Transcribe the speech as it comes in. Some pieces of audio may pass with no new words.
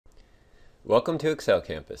Welcome to Excel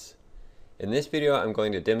Campus. In this video I'm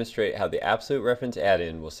going to demonstrate how the absolute reference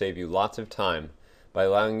add-in will save you lots of time by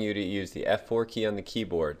allowing you to use the F4 key on the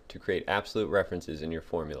keyboard to create absolute references in your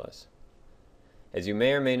formulas. As you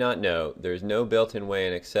may or may not know, there is no built-in way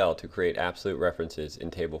in Excel to create absolute references in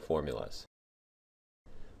table formulas.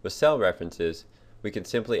 With cell references, we can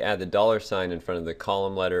simply add the $ in front of the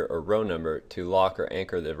column letter or row number to lock or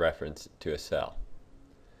anchor the reference to a cell.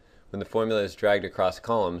 When the formula is dragged across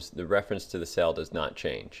columns, the reference to the cell does not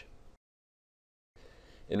change.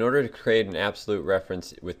 In order to create an absolute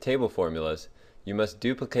reference with table formulas, you must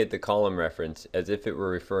duplicate the column reference as if it were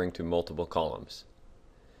referring to multiple columns.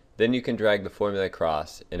 Then you can drag the formula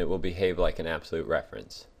across and it will behave like an absolute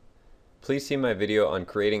reference. Please see my video on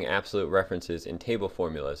creating absolute references in table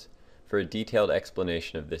formulas for a detailed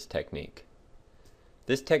explanation of this technique.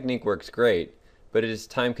 This technique works great, but it is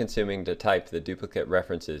time-consuming to type the duplicate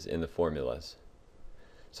references in the formulas.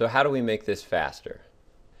 So how do we make this faster?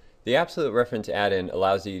 The absolute reference add-in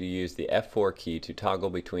allows you to use the F4 key to toggle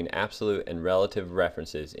between absolute and relative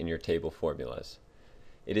references in your table formulas.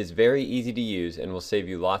 It is very easy to use and will save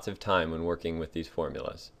you lots of time when working with these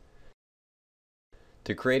formulas.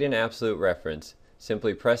 To create an absolute reference,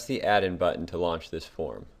 simply press the add-in button to launch this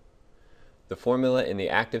form. The formula in the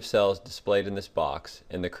active cell is displayed in this box,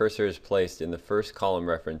 and the cursor is placed in the first column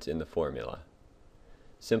reference in the formula.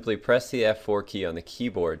 Simply press the F4 key on the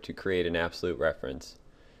keyboard to create an absolute reference,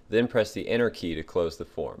 then press the Enter key to close the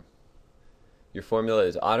form. Your formula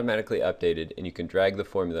is automatically updated and you can drag the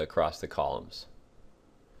formula across the columns.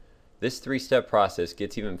 This three-step process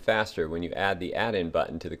gets even faster when you add the Add-in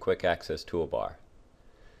button to the Quick Access toolbar.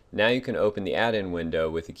 Now you can open the Add-in window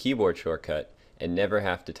with a keyboard shortcut and never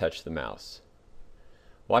have to touch the mouse.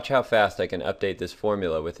 Watch how fast I can update this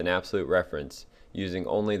formula with an absolute reference using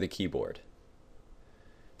only the keyboard.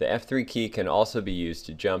 The F3 key can also be used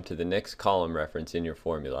to jump to the next column reference in your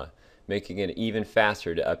formula, making it even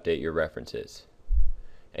faster to update your references.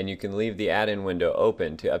 And you can leave the add-in window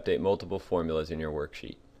open to update multiple formulas in your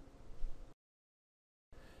worksheet.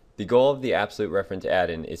 The goal of the absolute reference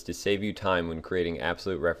add-in is to save you time when creating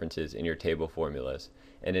absolute references in your table formulas,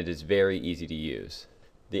 and it is very easy to use.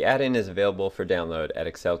 The add-in is available for download at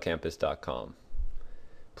excelcampus.com.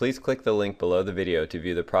 Please click the link below the video to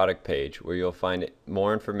view the product page where you'll find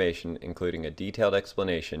more information including a detailed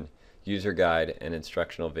explanation, user guide, and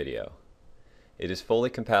instructional video. It is fully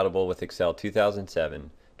compatible with Excel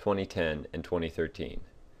 2007, 2010, and 2013.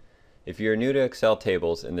 If you are new to Excel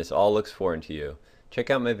tables and this all looks foreign to you, check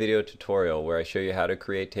out my video tutorial where I show you how to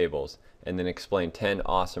create tables and then explain 10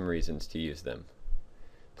 awesome reasons to use them.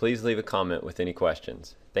 Please leave a comment with any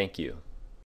questions. Thank you.